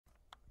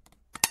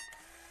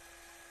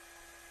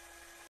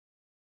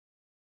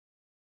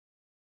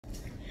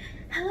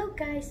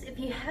So guys, if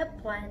you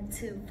have planned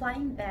to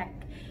flying back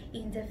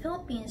in the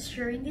Philippines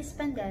during this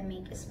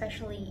pandemic,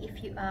 especially if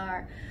you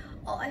are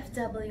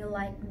OFW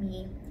like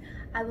me,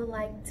 I would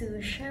like to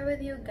share with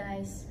you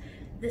guys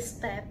the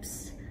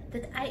steps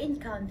that I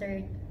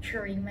encountered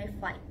during my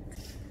flight.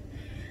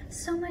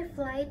 So my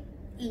flight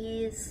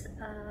is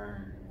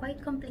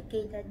quite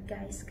complicated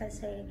guys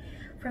kasi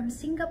from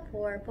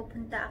Singapore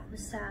pupunta ako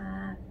sa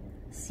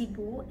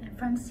Cebu, and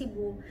from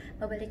Cebu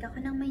babalik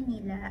ako ng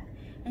Maynila,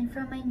 and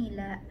from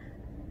Maynila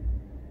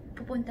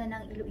pupunta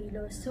ng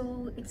Iloilo.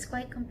 So it's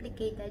quite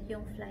complicated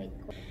yung flight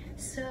ko.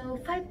 So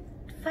 5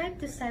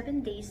 to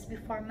 7 days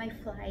before my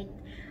flight,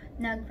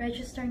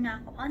 nag-register na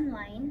ako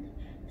online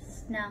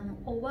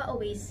ng OWA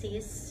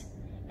Oasis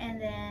and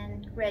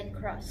then Red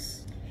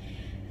Cross.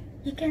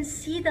 You can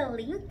see the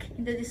link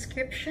in the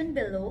description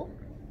below.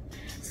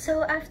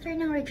 So after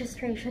ng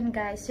registration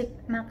guys,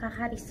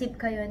 makaka-receive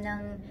kayo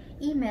ng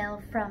email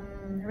from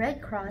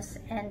Red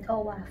Cross and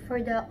OWA.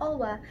 For the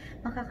OWA,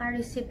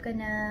 makaka-receive ka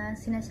na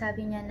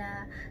sinasabi niya na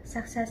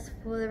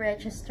successful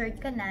registered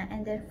ka na,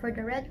 and then for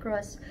the Red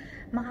Cross,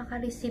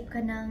 makaka-receive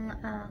ka ng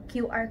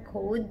QR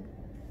code.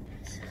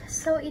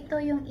 So ito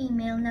yung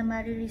email na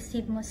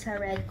marireceive mo sa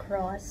Red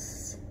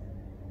Cross.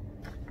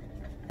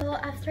 So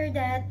after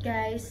that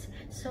guys,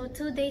 so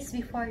 2 days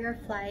before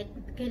your flight,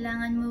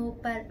 kailangan mo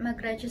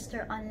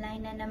mag-register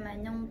online na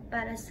naman yung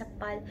para sa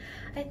PAL.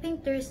 I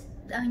think there's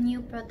a new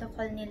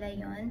protocol nila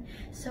yon.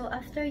 So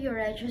after you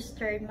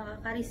registered,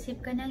 makaka-receive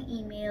ka ng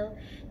email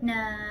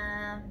na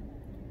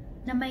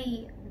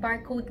may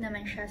barcode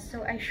naman siya.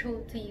 So I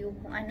show to you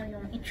kung ano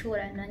yung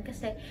itsura nun.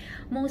 Kasi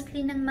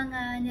mostly ng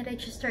mga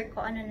niregister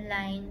ko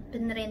online,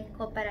 pinrint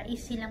ko para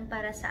easy lang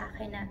para sa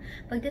akin na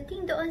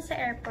pagdating doon sa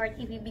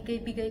airport,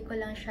 ibibigay-bigay ko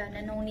lang siya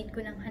na no need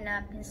ko nang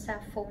hanapin sa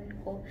phone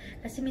ko.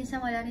 Kasi minsan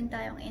wala rin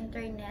tayong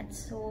internet.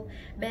 So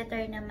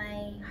better na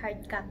may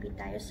hard copy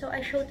tayo. So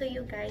I show to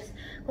you guys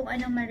kung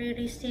ano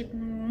marireceive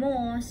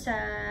mo sa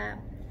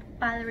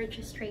PAL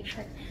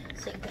registration.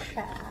 So ito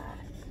siya.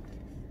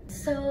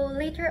 So,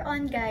 later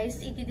on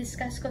guys,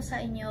 i-discuss ko sa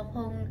inyo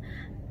kung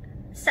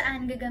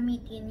saan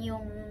gagamitin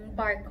yung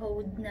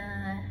barcode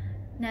na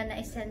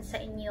na-send sa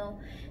inyo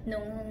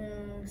nung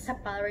sa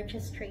PAL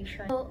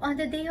registration. So, on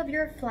the day of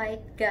your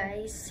flight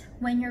guys,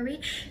 when you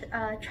reach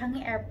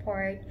Changi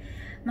Airport,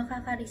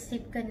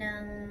 makaka-receive ka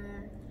ng,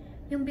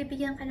 yung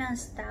bibigyan ka ng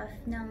staff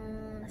ng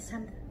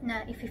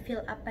na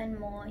i-fill upan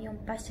mo yung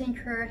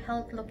passenger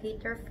health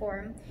locator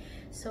form.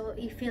 So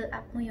i-fill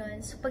up mo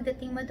yun. So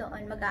pagdating mo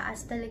doon,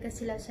 mag-a-ask talaga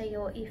sila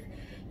sa'yo if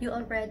you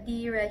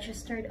already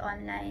registered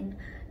online.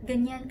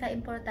 Ganyan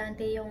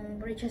ka-importante yung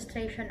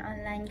registration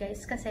online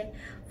guys. Kasi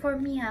for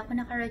me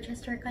kung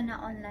naka-register ka na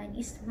online,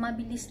 is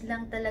mabilis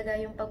lang talaga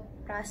yung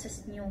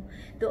pag-process nyo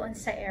doon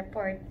sa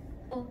airport.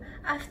 So,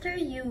 after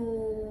you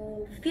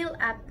fill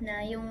up na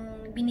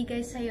yung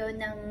binigay sa'yo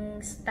ng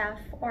staff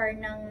or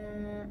ng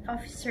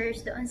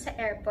officers doon sa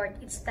airport,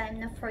 it's time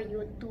na for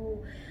you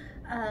to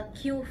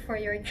queue for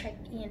your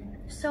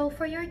check-in. So,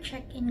 for your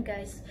check-in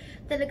guys,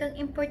 talagang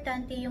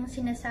importante yung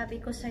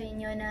sinasabi ko sa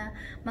inyo na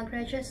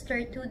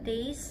mag-register 2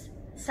 days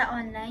sa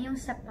online, yung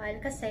sa PAL,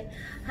 kasi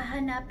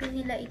hahanapin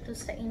nila ito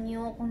sa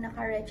inyo kung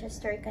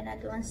naka-register ka na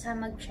doon sa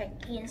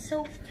mag-check-in.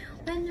 So,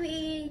 when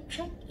we're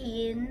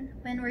check-in,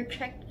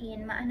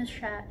 maano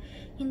siya,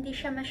 hindi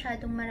siya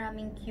masyadong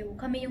maraming queue.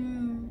 Kami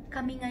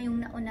nga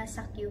yung nauna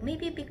sa queue.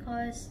 Maybe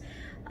because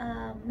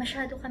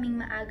masyado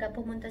kaming maaga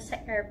pumunta sa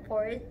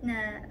airport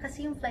na,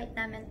 kasi yung flight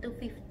namin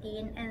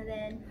 2:15 and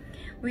then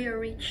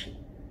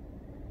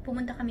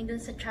pumunta kami dun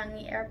sa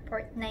Changi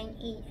Airport 9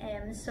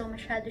 AM. So,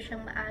 masyado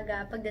siyang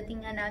maaga.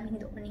 Pagdating nga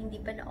namin doon, hindi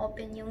pa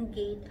na-open yung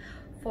gate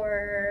for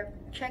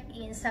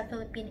check-in sa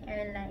Philippine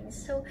Airlines.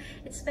 So,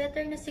 it's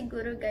better na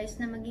siguro guys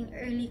na maging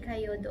early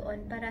kayo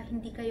doon para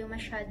hindi kayo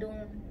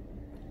masyadong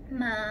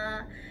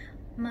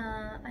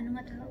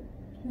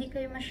hindi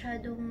kayo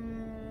masyadong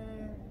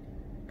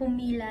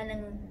pumila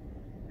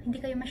hindi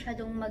kayo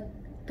masyadong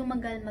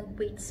tumagal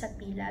mag-wait sa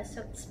pila.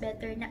 So, it's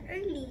better na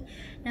early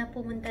na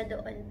pumunta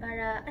doon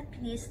para at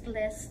least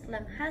less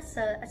lang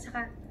hassle at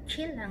saka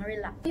chill lang,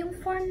 relax. Yung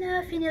form na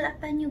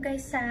finilapan nyo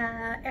guys sa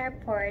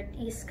airport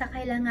is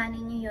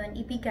kakailanganin nyo yun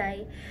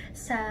ibigay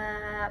sa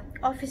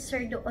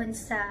officer doon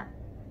sa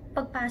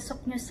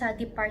pagpasok nyo sa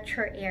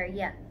departure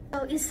area.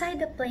 So,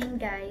 inside the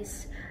plane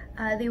guys,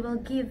 they will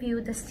give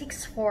you the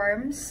 6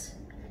 forms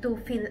to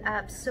fill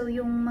up. So,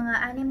 yung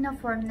mga 6 na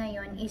form na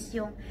yon is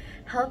yung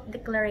health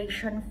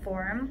declaration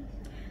form,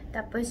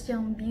 tapos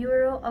yung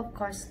Bureau of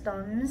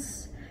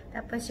Customs,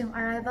 tapos yung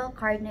arrival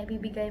card na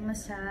ibibigay mo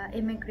sa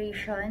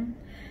immigration,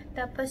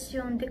 tapos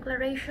yung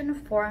declaration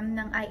form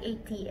ng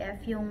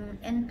IATF, yung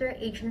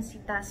Interagency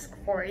Task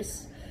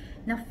Force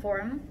na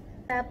form,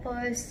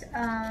 tapos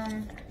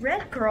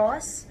Red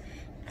Cross,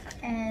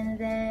 and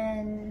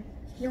then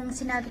yung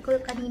sinabi ko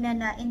kanina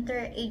na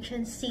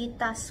Interagency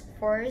Task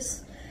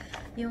Force,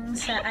 yung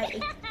sa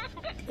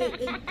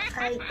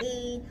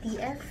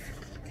IATF,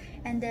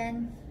 and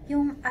then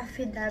yung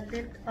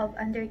affidavit of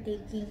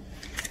undertaking.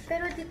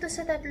 Pero dito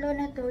sa tatlo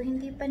na to,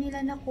 hindi pa nila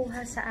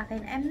nakuha sa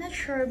akin. I'm not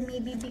sure,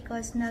 maybe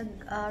because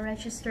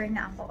nag-register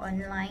na ako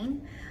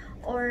online,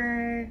 or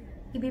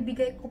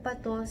ibibigay ko pa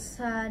to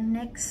sa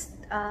next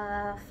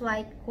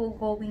flight ko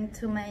going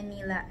to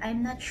Manila. I'm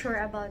not sure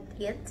about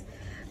it.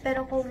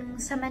 Pero kung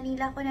sa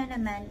Manila ko na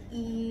naman,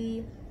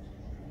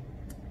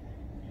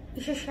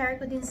 i-share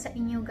ko din sa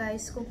inyo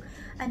guys kung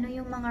ano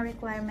yung mga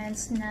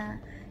requirements na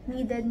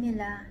needed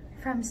nila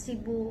from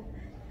Cebu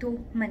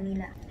to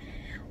Manila.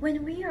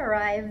 When we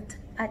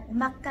arrived at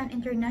Mactan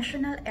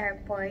International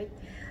Airport,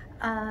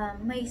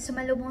 may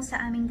sumalubong sa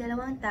aming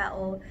dalawang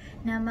tao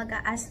na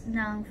mag-a-ask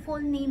ng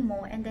full name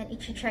mo, and then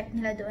i-check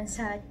nila doon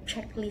sa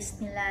checklist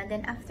nila.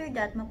 Then after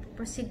that,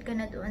 mag-proceed ka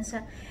na doon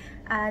sa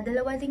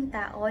dalawa ding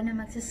tao na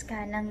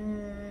magsascan ng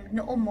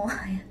noo mo,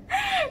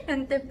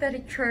 ng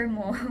temperature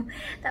mo.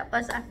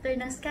 Tapos after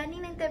ng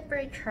scanning ng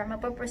temperature,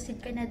 mag-proceed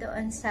ka na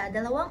doon sa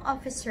dalawang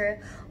officer,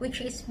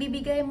 which is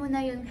bibigay mo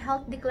na yung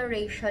health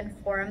declaration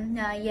form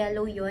na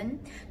yellow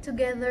yun,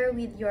 together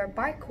with your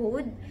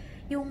barcode.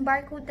 Yung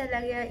barcode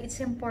talaga, it's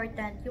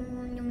important.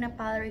 Yung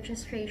NAPAL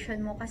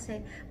registration mo,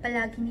 kasi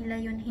palagi nila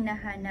yun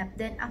hinahanap.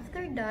 Then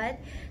after that,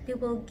 they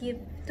will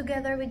give,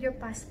 together with your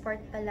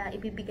passport pala,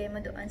 ibibigay mo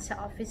doon sa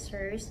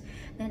officers.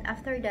 Then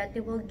after that,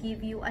 they will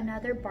give you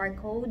another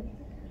barcode.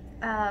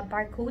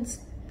 Barcodes,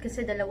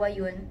 kasi dalawa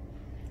yun.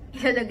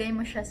 Ilalagay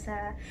mo siya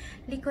sa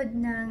likod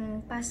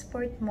ng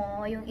passport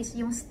mo, yung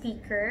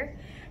sticker.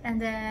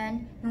 And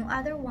then, yung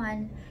other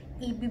one,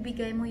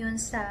 ibibigay mo yun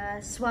sa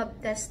swab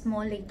test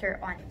mo later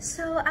on.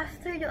 So,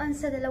 after doon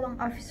sa dalawang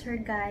officer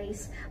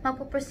guys,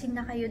 mapuproceed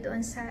na kayo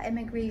doon sa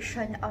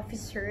immigration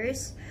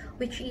officers,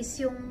 which is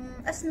yung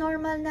as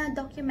normal na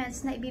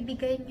documents na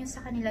ibibigay nyo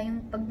sa kanila,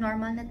 yung pag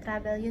normal na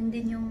travel, yun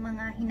din yung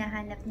mga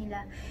hinahanap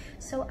nila.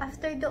 So,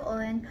 after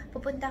doon,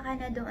 pupunta ka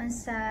na doon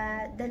sa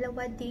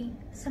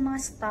sa mga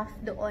staff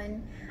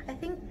doon. I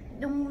think,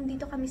 nung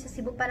dito kami sa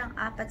Cebu, parang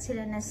 4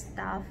 sila na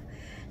staff.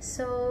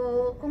 So,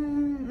 kung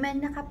may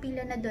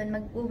nakapila na doon,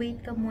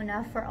 mag-wait ka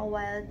muna for a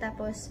while.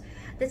 Tapos,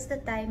 that's the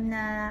time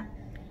na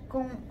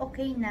kung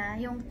okay na,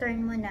 yung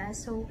turn mo na.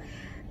 So,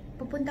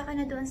 pupunta ka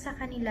na doon sa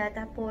kanila.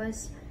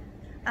 Tapos,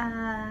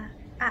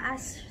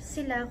 ask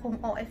sila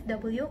kung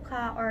OFW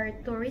ka or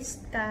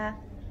tourist ka.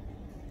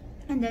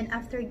 And then,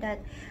 after that,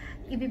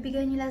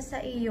 ibibigay nila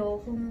sa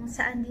iyo kung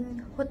saan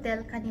din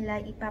hotel kanila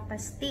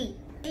ipapastay.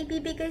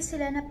 Ibibigay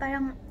sila na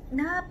parang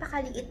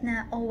napakaliit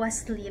na OWA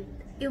slip.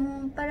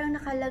 Yung parang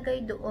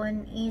nakalagay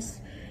doon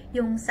is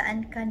yung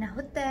saan ka na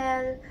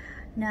hotel,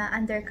 na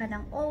under ka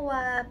ng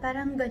OWA,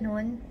 parang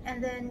ganun.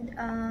 And then,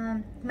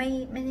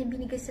 may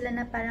binigay sila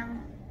na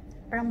parang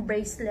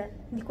bracelet.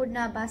 Hindi ko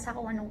nabasa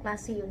kung anong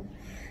klase yun.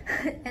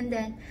 And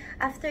then,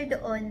 after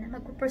doon,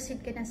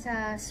 mag-proceed ka na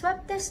sa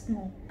swab test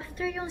mo.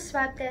 After yung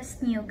swab test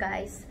niyo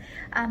guys,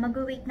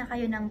 mag-wait na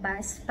kayo ng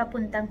bus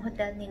papuntang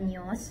hotel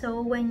ninyo.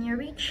 So, when you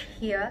reach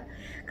here,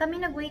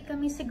 nag-wait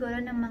kami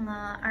siguro ng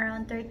mga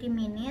around 30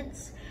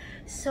 minutes.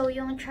 So,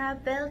 yung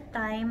travel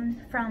time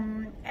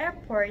from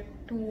airport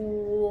to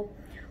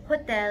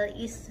hotel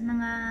is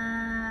mga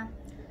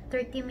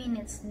 30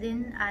 minutes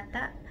din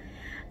ata.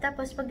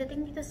 Tapos,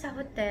 pagdating dito sa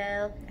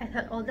hotel, I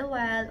thought all the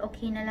while,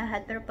 okay na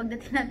lahat. Pero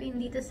pagdating namin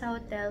dito sa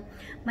hotel,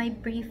 may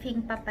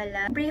briefing pa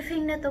pala.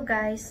 Briefing na to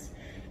guys,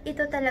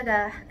 ito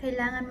talaga,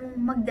 kailangan mong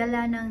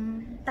magdala ng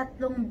 3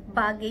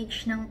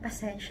 baggage ng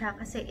pasensya.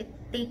 Kasi it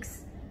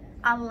takes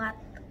a lot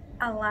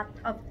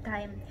of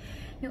time.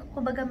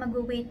 Kumbaga,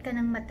 mag-wait ka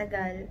ng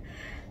matagal.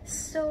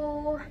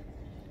 So,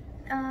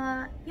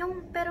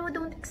 pero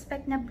don't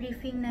expect na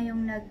briefing na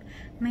yung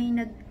may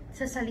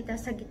nagsasalita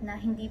sa gitna,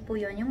 hindi po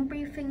yon. Yung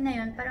briefing na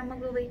yon, parang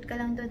mag-wait ka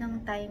lang doon ng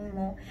time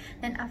mo.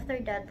 Then after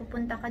that,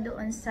 pupunta ka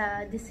doon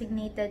sa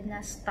designated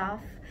na staff.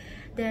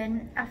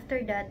 Then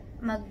after that,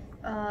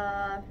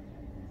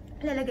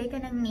 lalagay ka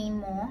ng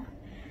name mo.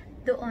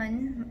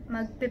 Doon,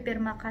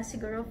 magpipirma ka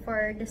siguro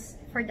for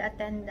the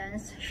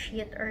attendance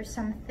sheet or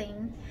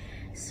something.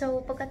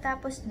 So,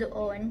 pagkatapos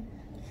doon,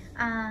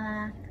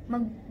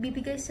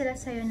 magbibigay sila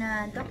sa'yo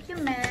na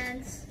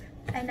documents,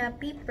 ay na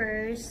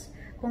papers.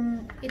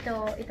 Kung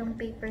itong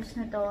papers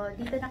na to,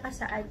 dito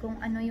nakasaad kung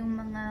ano yung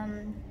mga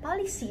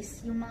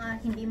policies, yung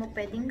mga hindi mo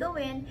pwedeng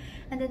gawin.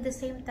 And at the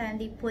same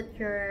time, they put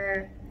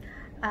your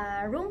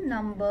room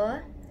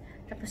number,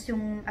 tapos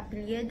yung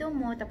apelyido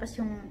mo, tapos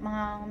yung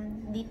mga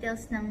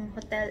details ng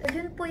hotel.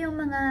 Yun po yung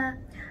mga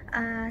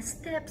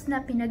steps na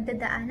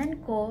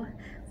pinagdadaanan ko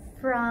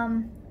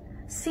from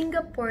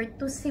Singapore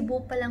to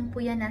Cebu pa lang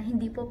po yan, na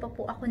hindi pa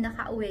po ako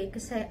nakauwi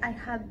kasi I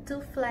have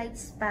 2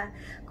 flights pa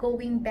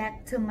going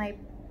back to my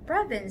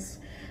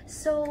province.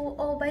 So,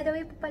 by the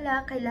way po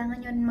pala,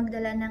 kailangan nyo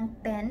magdala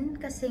ng pen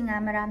kasi nga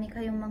marami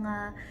kayong mga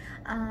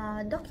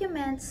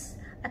documents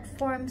at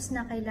forms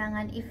na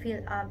kailangan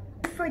i-fill up.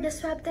 For the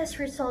swab test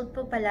result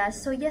po pala,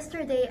 so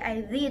yesterday I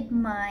did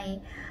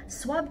my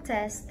swab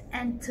test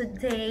and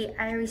today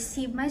I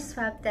received my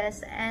swab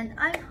test and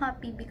I'm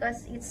happy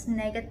because it's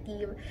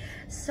negative.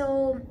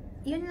 So,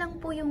 yun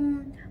lang po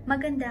yung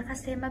maganda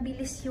kasi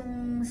mabilis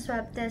yung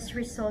swab test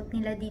result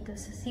nila dito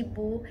sa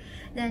Cebu.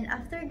 Then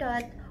after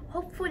that,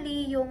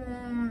 hopefully yung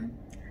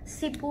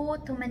Cebu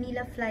to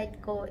Manila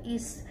flight ko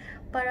is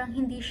parang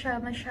hindi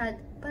siya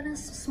parang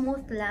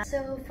smooth lang.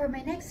 So for my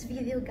next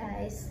video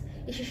guys,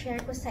 i-share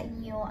ko sa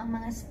inyo ang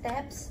mga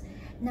steps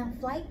ng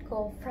flight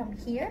ko from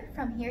here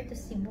to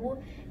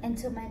Cebu and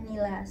to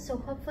Manila. So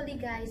hopefully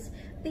guys,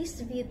 this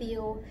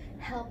video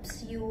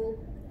helps you,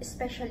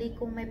 especially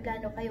kung may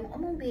plano kayong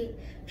umuwi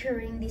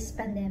during this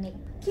pandemic.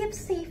 Keep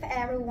safe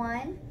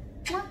everyone!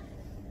 Mwah!